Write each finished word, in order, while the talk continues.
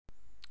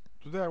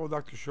Today I would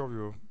like to show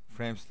you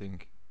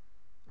FramesLink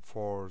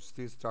for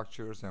steel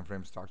structures and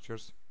frame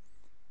structures.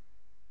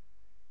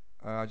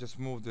 I just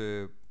moved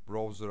the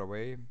browser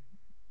away,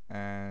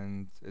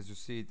 and as you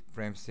see,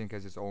 FramesLink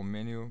has its own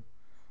menu,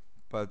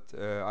 but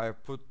I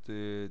have put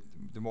the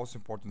most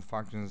important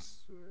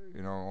functions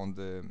on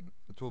the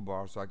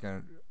toolbar, so I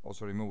can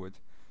also remove it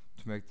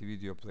to make the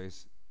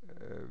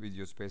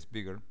video space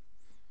bigger.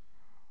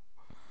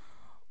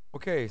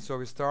 Okay, so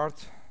we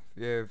start.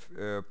 We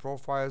have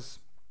profiles,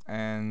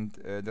 and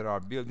there are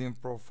building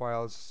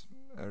profiles,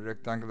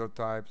 rectangular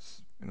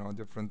types,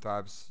 different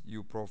types,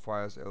 U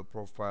profiles, L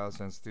profiles,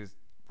 and steel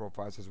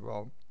profiles as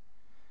well.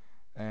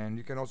 And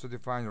you can also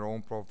define your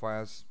own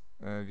profiles.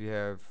 We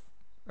have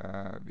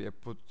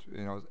put,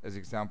 as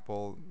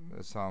example,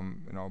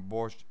 some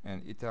Bosch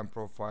and ETAM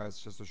profiles,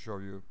 just to show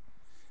you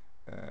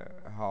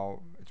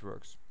how it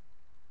works.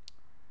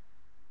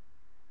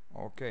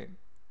 Okay,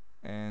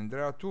 and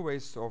there are two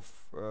ways of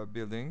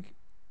building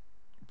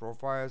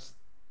profiles.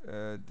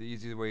 The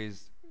easy way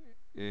is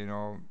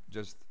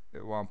just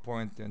one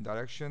point in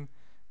direction.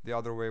 The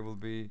other way will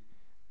be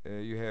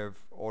you have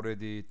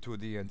already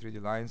 2D and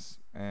 3D lines,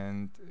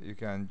 and you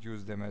can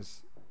use them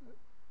as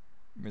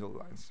middle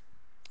lines.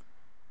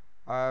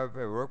 I have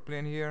a work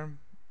plane here,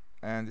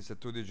 and it's a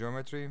 2D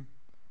geometry.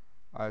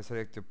 I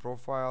select the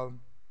profile,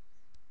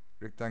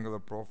 rectangular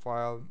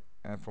profile,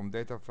 and from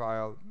data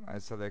file I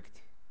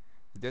select.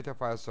 The data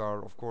files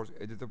are of course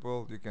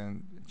editable. You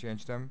can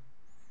change them.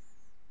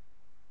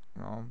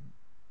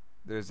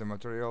 There's a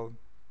material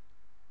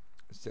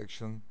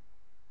section.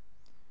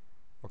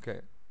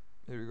 Okay,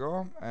 here we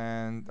go,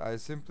 and I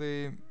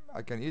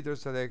can either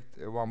select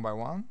one by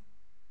one,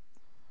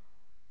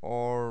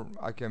 or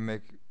I can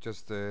make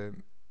just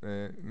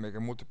make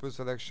a multiple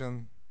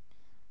selection.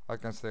 I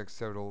can select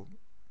several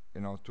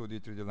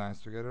 2D 3D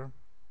lines together.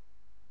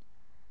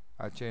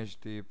 I change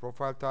the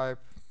profile type,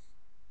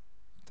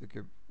 take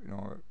a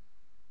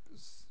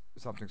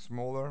something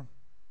smaller,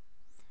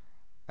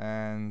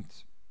 and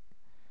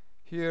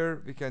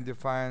here we can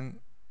define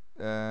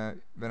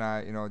when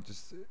I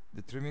just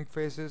the trimming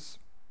faces.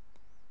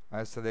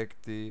 I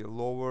select the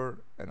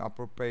lower and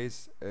upper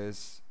face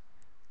as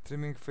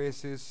trimming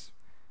faces.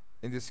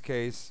 In this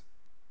case,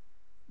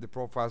 the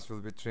profiles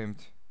will be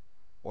trimmed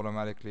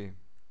automatically.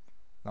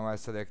 Now I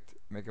select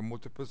make a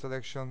multiple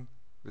selection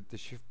with the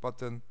shift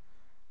button.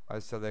 I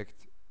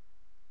select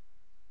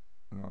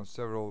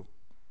several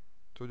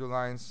 2D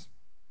lines,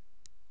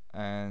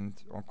 and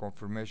on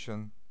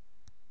confirmation,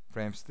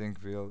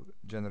 FramesLink will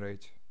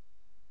generate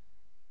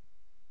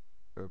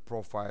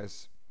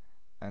profiles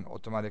and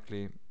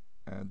automatically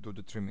do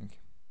the trimming.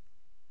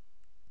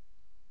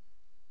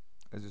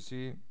 As you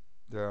see,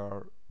 they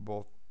are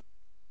both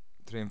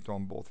trimmed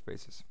on both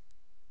faces.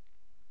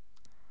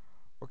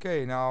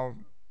 Okay, now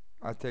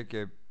I take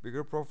a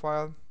bigger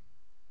profile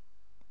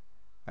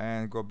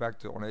and go back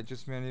to on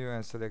edges menu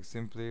and select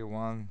simply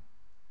 1,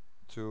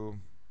 2,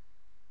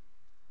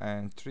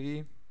 and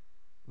 3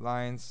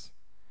 lines.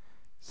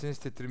 Since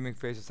the trimming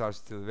faces are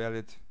still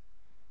valid,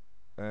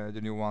 the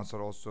new ones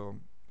are also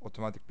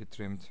automatically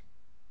trimmed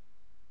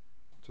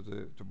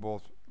to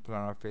both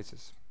planar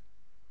faces.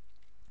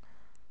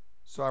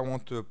 So I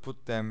want to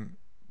put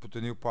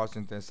the new parts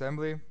into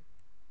assembly.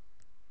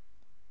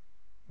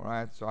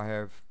 Alright, so I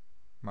have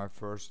my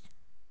first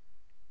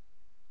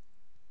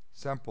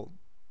sample.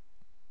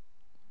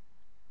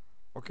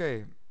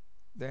 Okay,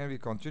 then we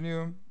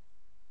continue,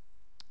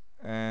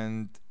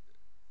 and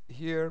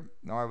here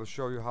now I will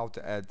show you how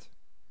to add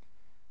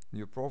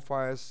new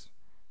profiles.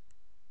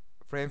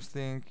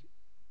 FramesLink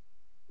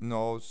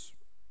knows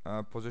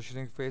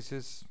positioning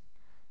faces,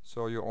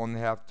 so you only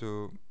have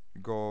to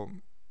go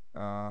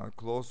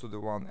close to the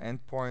one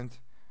endpoint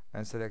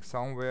and select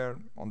somewhere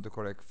on the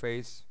correct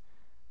face,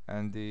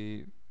 and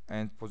the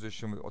end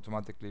position will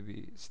automatically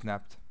be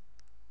snapped.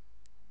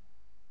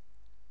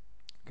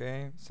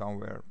 Okay,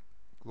 somewhere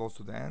close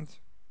to the end,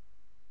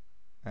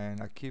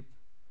 and I keep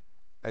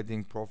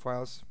adding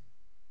profiles.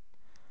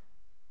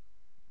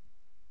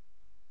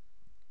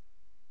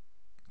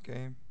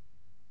 Okay,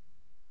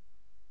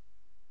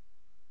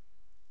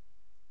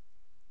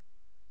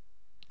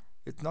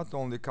 it not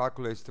only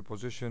calculates the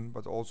position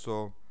but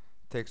also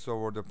takes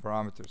over the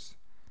parameters.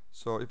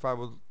 So if I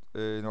would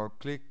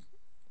click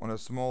on a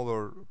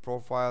smaller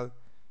profile,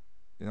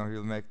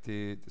 he'll make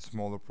the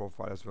smaller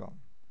profile as well.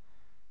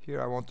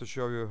 Here I want to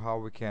show you how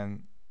we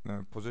can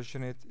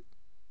position it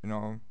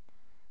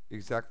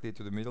exactly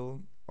to the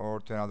middle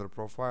or to another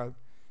profile.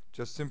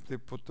 Just simply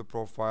put the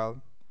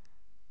profile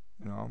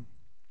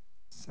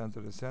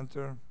center to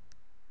center.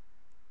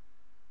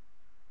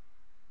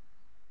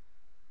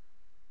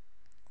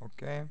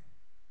 Okay,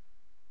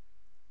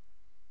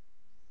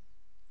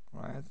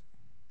 right,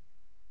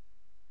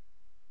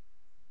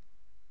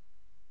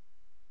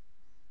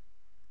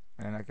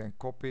 and I can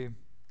copy.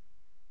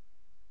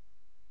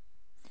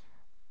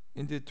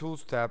 In the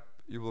tools tab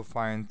you will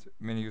find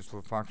many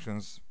useful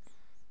functions.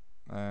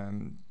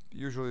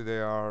 Usually they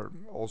are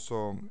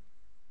also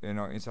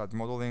inside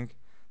modeling,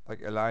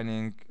 like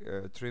aligning,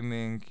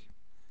 trimming,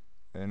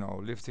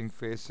 lifting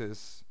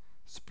faces,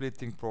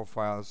 splitting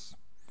profiles,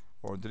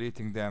 or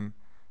deleting them.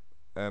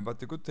 But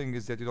the good thing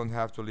is that you don't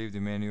have to leave the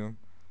menu,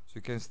 so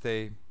you can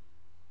stay.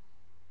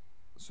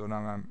 So now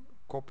I'm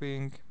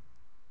copying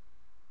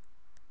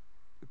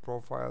the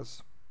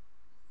profiles,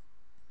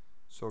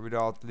 so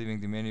without leaving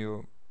the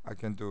menu I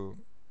can do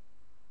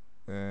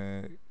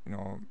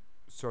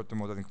certain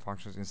modeling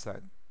functions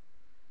inside.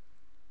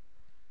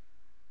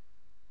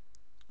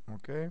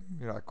 Okay,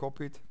 here I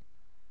copied.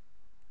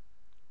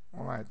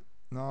 All right,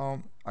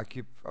 now I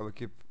will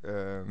keep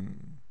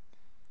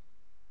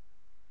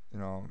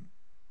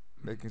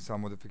making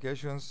some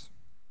modifications.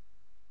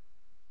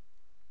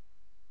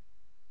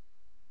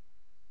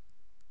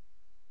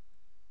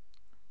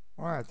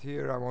 All right,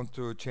 here I want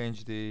to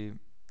change the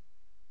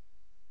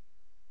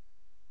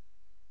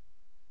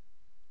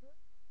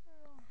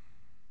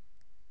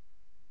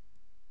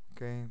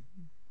to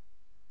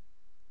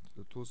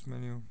the tools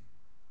menu.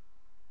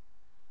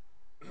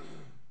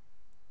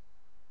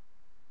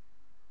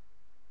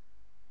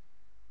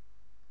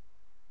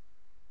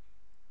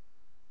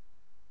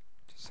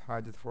 Just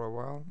hide it for a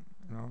while,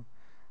 and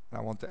I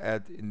want to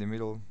add in the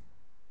middle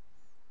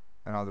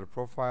another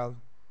profile,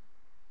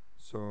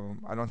 so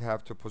I don't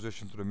have to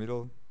position to the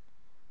middle.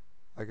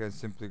 I can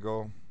simply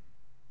go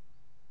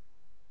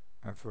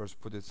and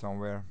first put it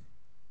somewhere.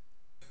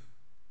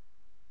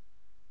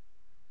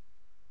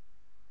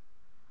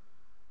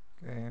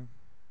 Okay,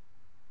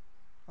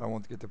 I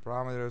want to get the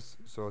parameters,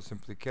 so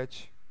simply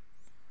catch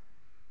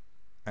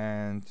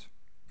and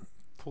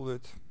pull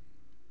it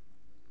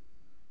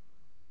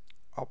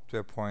up to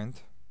a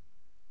point.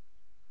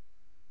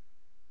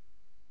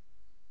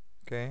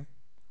 Okay,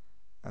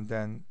 and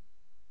then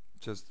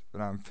just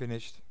when I'm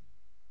finished,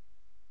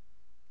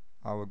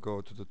 I will go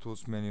to the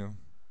tools menu,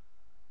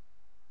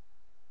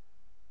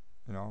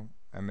 and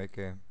make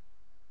a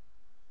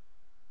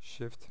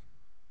shift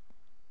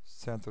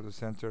center to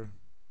center.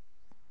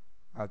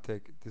 I'll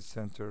take this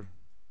center,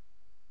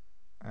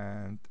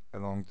 and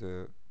along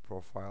the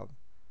profile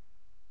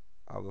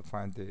I will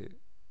find the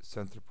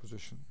center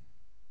position.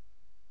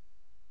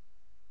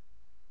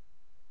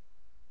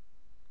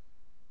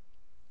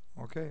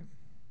 Okay,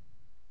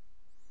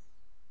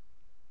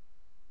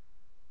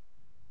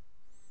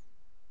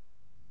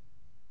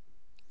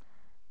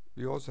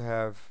 we also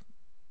have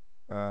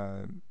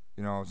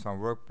some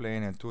work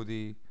plane and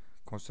 2D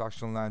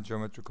construction line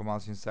geometry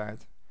commands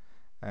inside,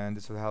 and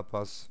this will help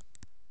us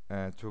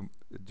to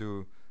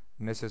do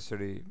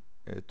necessary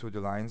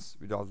 2D lines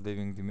without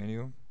leaving the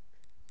menu.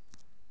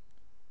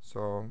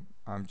 So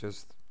I'm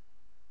just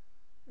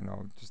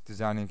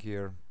designing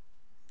here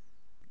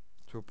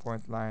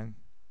 2-point line.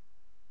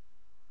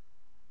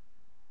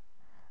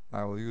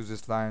 I will use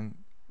this line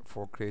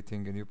for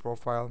creating a new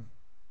profile.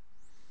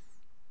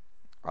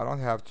 I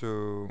don't have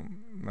to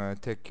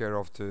take care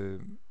of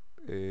the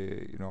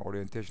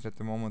orientation at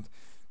the moment.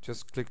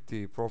 Just click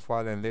the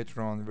profile, and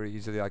later on very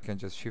easily I can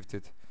just shift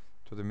it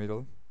to the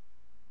middle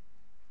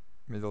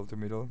to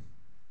middle.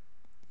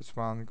 This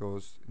one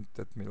goes in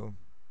that middle.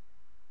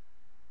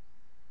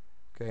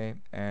 Okay,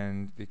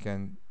 and we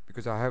can,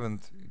 because I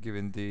haven't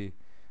given the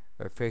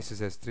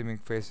faces as trimming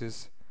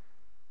faces,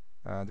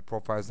 the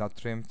profile is not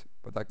trimmed,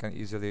 but I can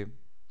easily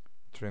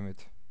trim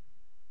it.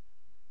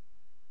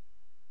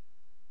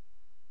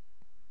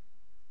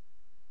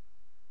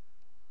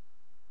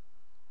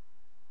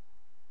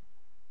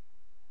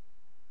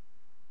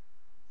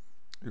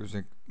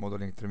 Using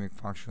modeling trimming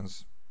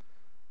functions,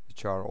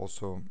 which are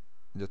also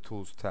in the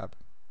tools tab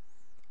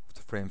of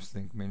the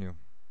FramesLink menu.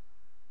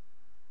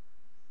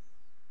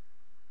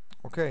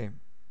 Okay,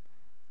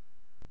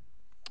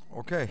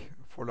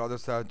 for the other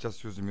side,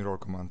 just use the mirror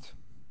command.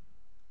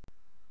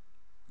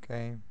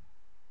 Okay,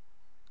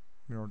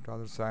 mirror the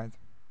other side.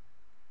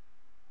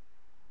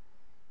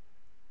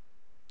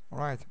 All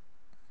right,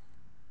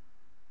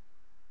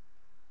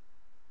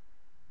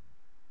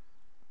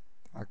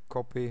 I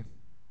copy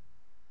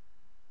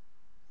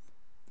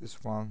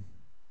this one,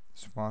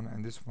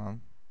 and this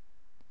one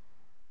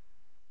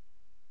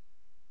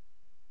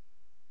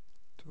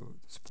to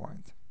this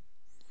point.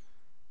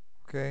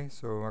 Okay,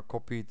 so I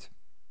copied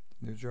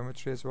new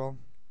geometry as well.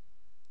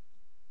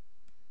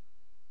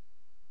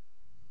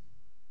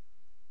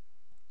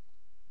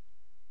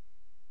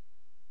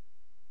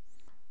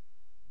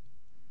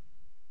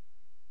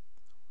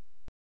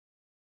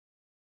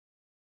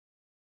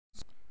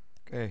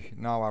 Okay,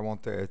 now I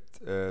want to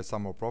add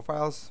some more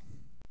profiles,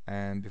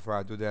 and before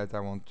I do that I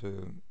want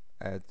to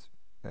add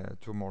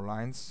 2 more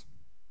lines.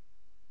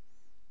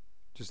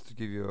 Just to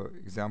give you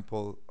an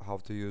example how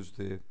to use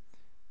the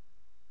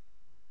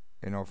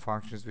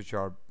functions which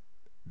are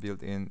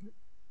built in,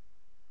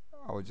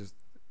 I will just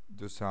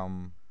do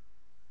some.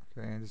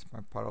 Okay, this is my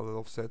parallel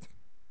offset,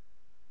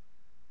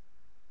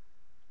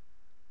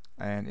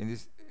 and in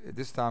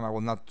this time I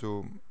will not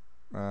do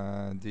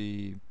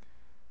the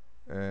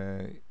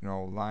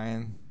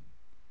line,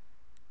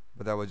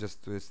 but I will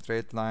just do a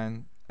straight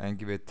line and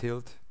give a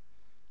tilt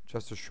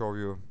just to show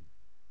you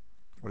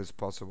what is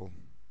possible.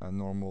 A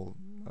normal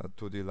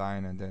 2D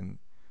line, and then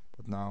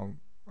but now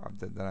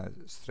then a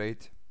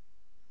straight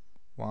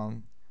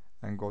one,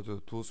 and go to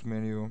the tools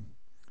menu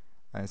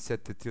and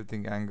set the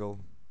tilting angle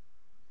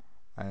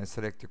and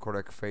select the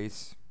correct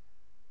face.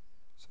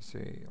 So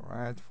say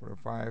alright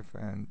 45,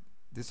 and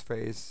this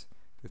face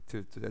to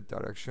tilt to that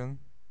direction.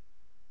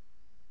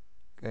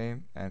 Okay,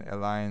 and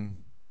align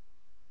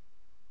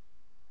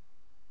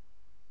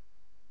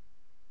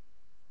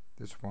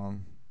this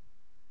one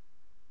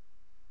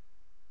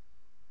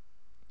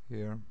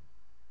here,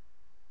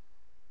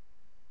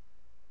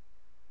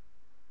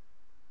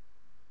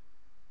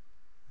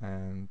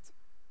 and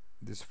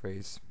this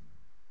face.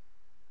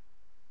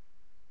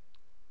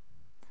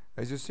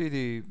 As you see,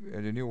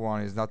 the new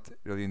one is not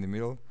really in the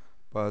middle,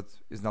 but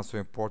it's not so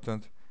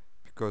important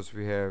because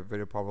we have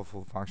very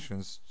powerful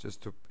functions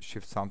just to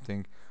shift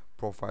something,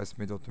 profiles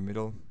middle to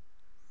middle.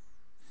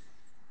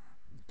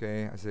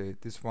 Okay, I say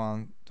this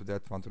one to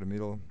that one to the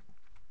middle,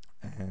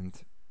 and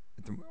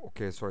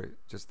okay, sorry,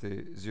 just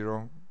the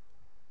 0.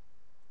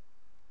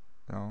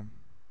 No,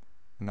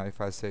 now if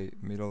I say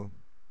middle,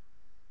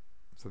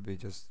 it will be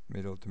just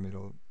middle to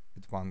middle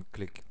with one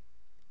click.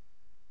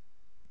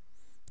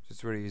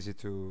 It's very easy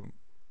to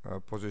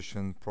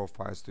position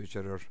profiles to each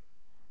other,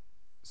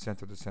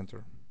 center to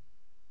center.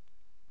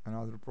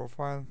 Another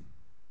profile.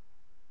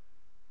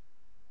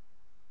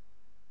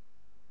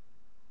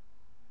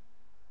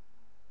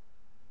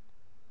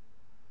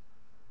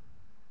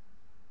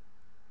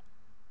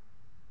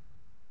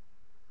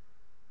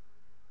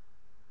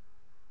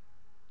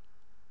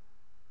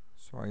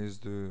 So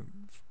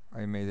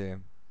I make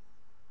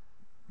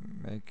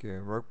a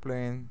work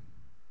plane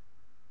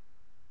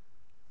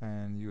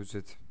and use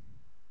it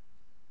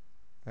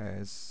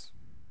as,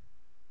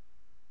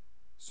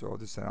 so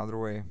this is another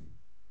way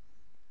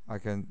I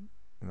can,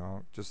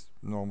 just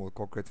normal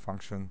CoCreate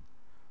function,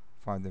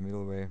 find the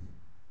middle way.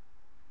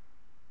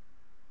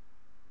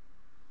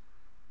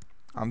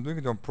 I'm doing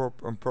it on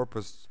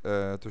purpose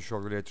to show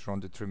you later on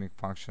the trimming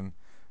function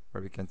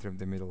where we can trim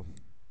the middle.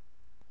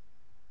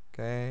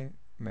 Okay,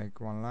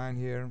 make one line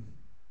here,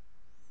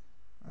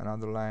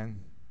 another line,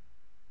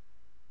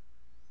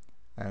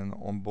 and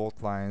on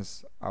both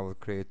lines I will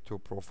create two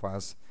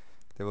profiles.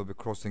 They will be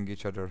crossing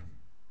each other.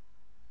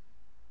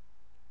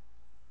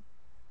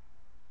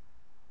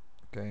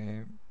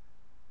 Okay,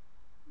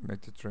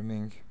 make the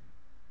trimming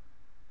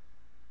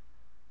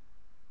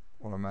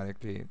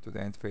automatically to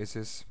the end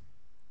faces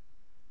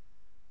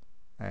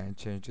and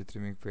change the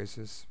trimming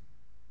faces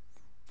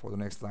for the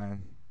next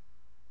line.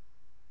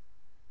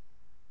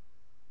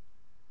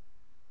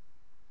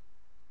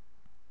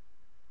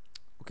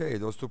 Okay,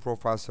 those two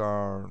profiles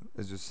are,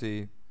 as you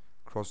see,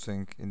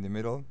 crossing in the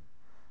middle,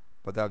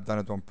 but I've done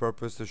it on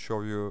purpose to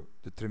show you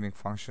the trimming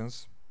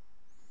functions.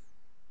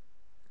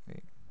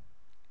 Okay.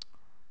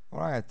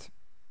 Alright,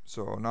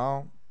 so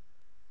now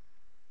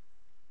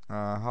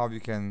how we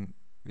can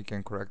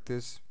correct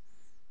this.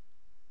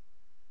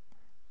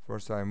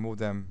 First I move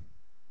them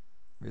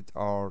with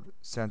our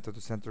center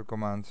to center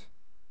command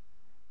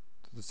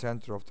to the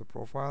center of the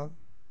profile.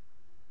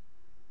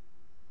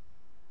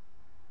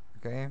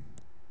 Okay,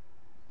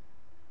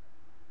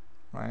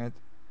 right,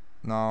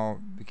 now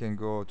we can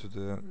go to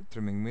the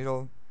trimming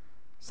middle,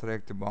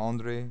 select the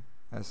boundary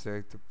and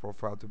select the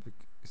profile to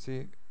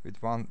see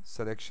with one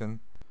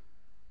selection.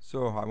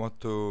 So I want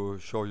to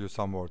show you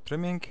some more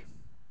trimming,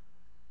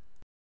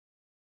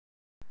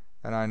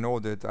 and I know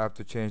that I have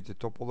to change the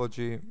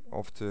topology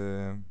of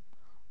the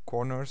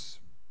corners.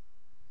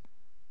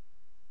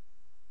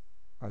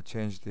 I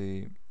change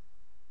the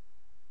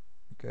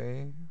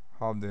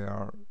how they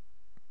are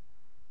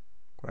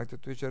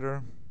connected to each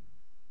other.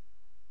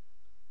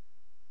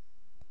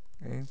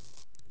 Okay,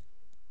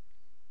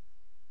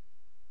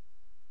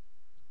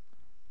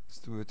 let's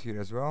do it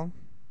here as well.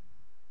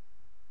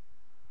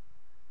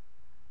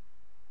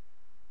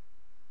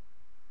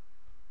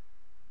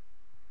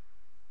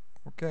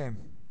 Okay,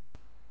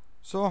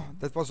 so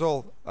that was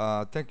all.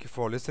 Thank you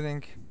for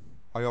listening.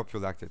 I hope you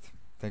liked it.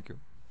 Thank you.